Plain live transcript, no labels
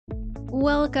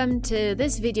Welcome to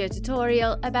this video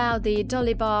tutorial about the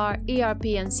Dolibarr ERP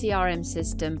and CRM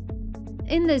system.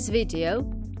 In this video,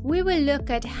 we will look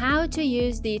at how to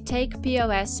use the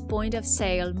TakePOS point of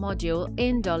sale module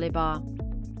in Dolibarr.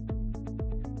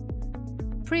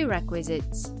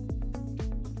 Prerequisites.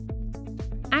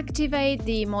 Activate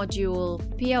the module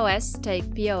POS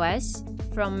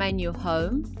TakePOS from menu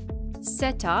Home,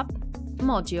 Setup,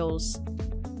 Modules.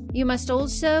 You must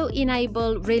also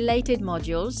enable related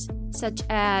modules such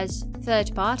as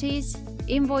third parties,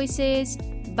 invoices,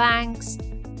 banks,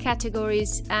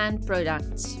 categories, and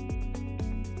products.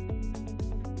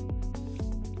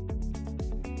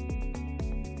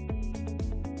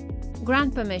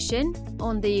 Grant permission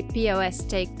on the POS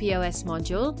TakePOS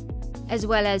module, as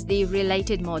well as the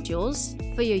related modules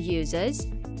for your users.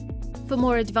 For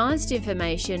more advanced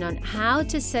information on how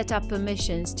to set up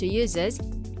permissions to users,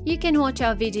 you can watch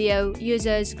our video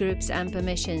Users, Groups and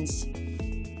Permissions.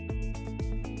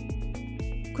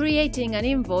 Creating an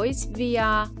invoice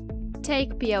via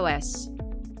TakePOS.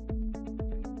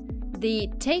 The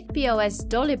TakePOS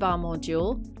Dolibarr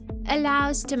module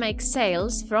allows to make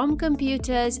sales from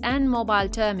computers and mobile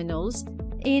terminals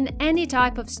in any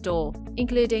type of store,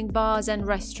 including bars and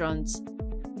restaurants.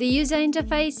 The user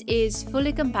interface is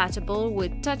fully compatible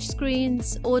with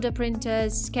touchscreens, order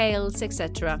printers, scales,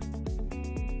 etc.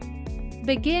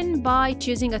 Begin by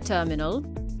choosing a terminal.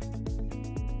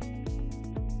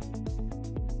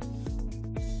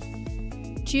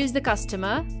 Choose the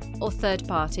customer or third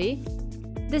party.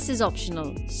 This is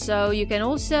optional, so you can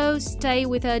also stay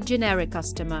with a generic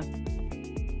customer.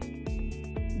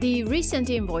 The recent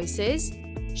invoices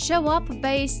show up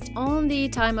based on the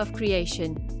time of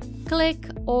creation. Click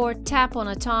or tap on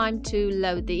a time to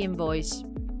load the invoice.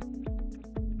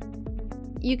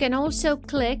 You can also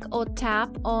click or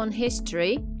tap on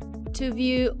History to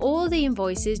view all the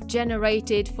invoices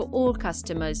generated for all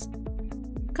customers.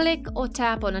 Click or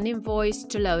tap on an invoice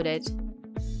to load it.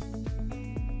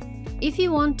 If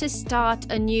you want to start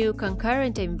a new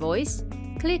concurrent invoice,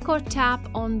 click or tap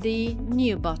on the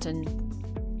New button.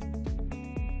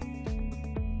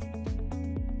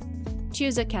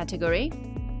 Choose a category.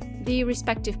 The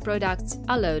respective products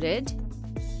are loaded.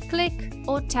 Click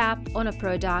or tap on a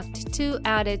product to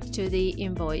add it to the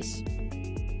invoice.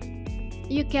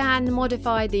 You can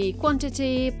modify the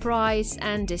quantity, price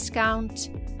and discount.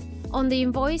 On the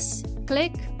invoice,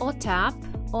 click or tap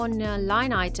on a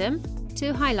line item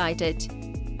to highlight it.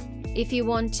 If you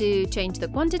want to change the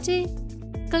quantity,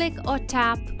 click or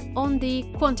tap on the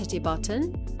Quantity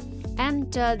button,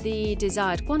 enter the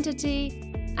desired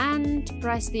quantity and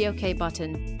press the OK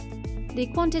button. The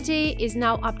quantity is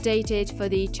now updated for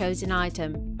the chosen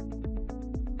item.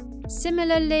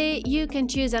 Similarly, you can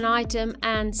choose an item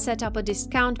and set up a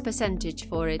discount percentage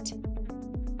for it.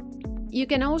 You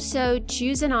can also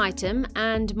choose an item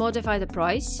and modify the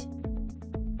price.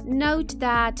 Note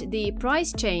that the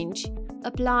price change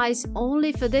applies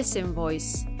only for this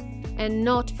invoice and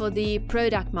not for the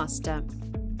product master.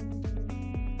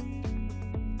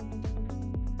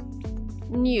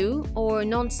 New or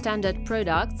non-standard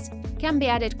products can be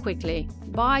added quickly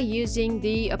by using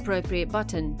the appropriate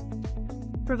button.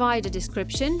 Provide a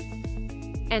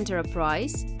description, enter a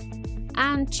price,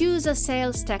 and choose a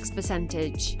sales tax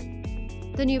percentage.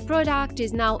 The new product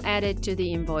is now added to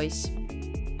the invoice.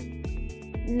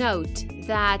 Note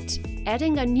that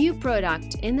adding a new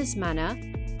product in this manner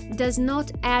does not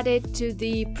add it to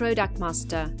the product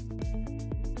master.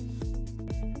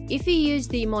 If you use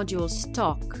the module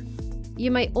Stock,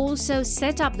 you may also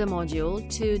set up the module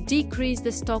to decrease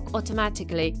the stock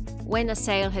automatically when a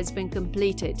sale has been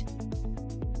completed.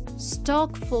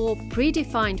 Stock for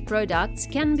predefined products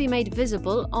can be made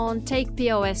visible on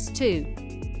TakePOS too.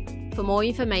 For more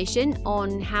information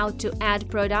on how to add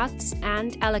products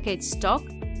and allocate stock,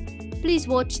 please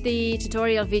watch the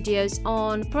tutorial videos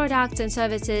on products and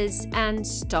services and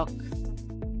stock.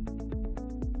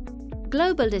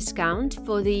 Global discount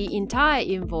for the entire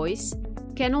invoice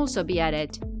can also be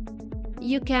added.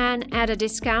 You can add a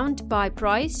discount by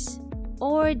price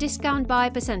or discount by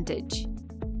percentage.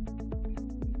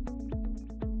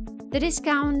 The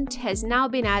discount has now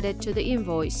been added to the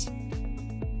invoice.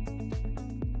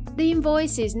 The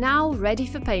invoice is now ready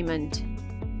for payment.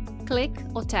 Click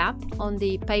or tap on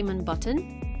the Payment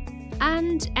button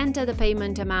and enter the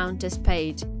payment amount as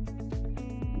paid.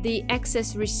 The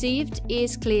excess received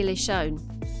is clearly shown.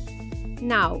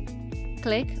 Now,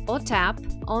 click or tap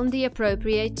on the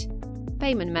appropriate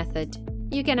payment method.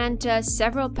 You can enter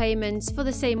several payments for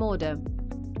the same order.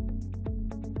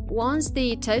 Once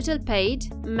the total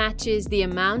paid matches the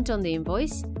amount on the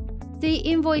invoice, the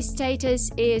invoice status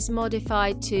is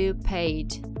modified to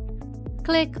paid.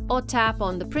 Click or tap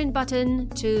on the print button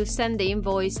to send the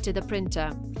invoice to the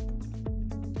printer.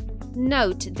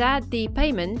 Note that the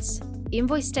payments,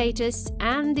 invoice status,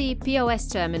 and the POS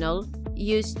terminal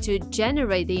used to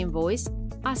generate the invoice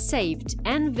are saved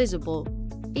and visible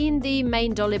in the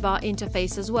main Dolibarr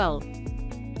interface as well.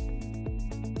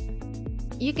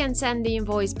 You can send the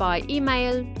invoice by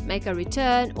email, make a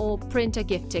return, or print a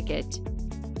gift ticket.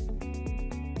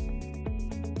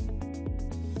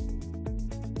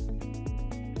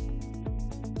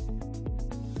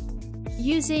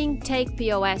 Using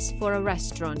TakePOS for a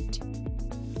restaurant.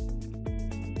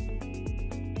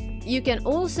 You can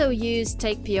also use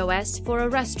TakePOS for a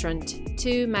restaurant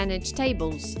to manage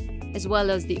tables, as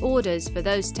well as the orders for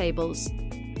those tables.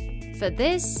 For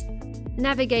this,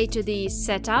 navigate to the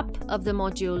setup of the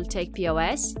module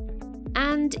TakePOS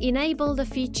and enable the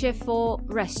feature for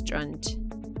Restaurant.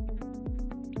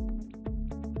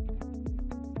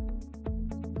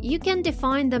 You can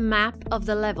define the map of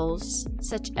the levels,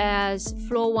 such as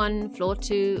Floor 1, Floor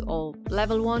 2, or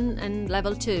Level 1 and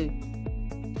Level 2.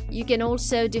 You can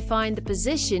also define the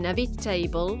position of each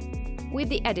table with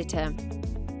the editor.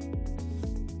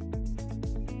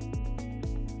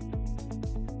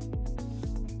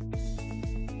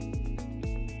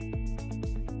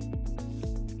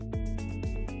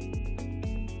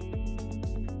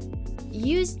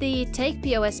 Use the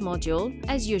TakePOS module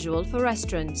as usual for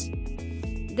restaurants.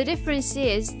 The difference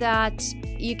is that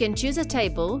you can choose a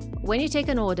table when you take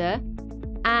an order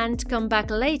and come back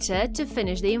later to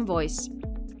finish the invoice.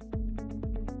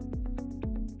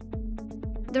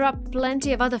 There are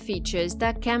plenty of other features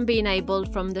that can be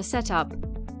enabled from the setup.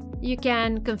 You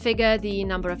can configure the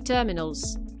number of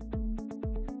terminals,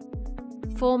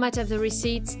 format of the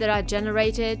receipts that are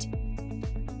generated,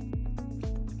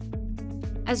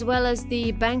 as well as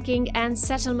the banking and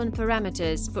settlement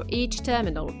parameters for each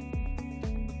terminal.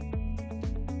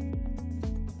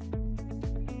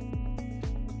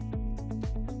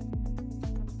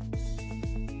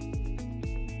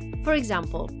 For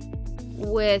example,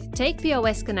 with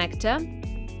TakePOS connector,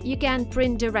 you can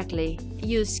print directly,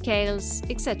 use scales,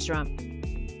 etc.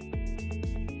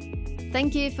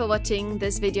 Thank you for watching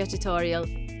this video tutorial.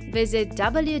 Visit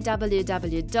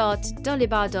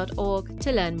www.dolibarr.org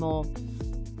to learn more.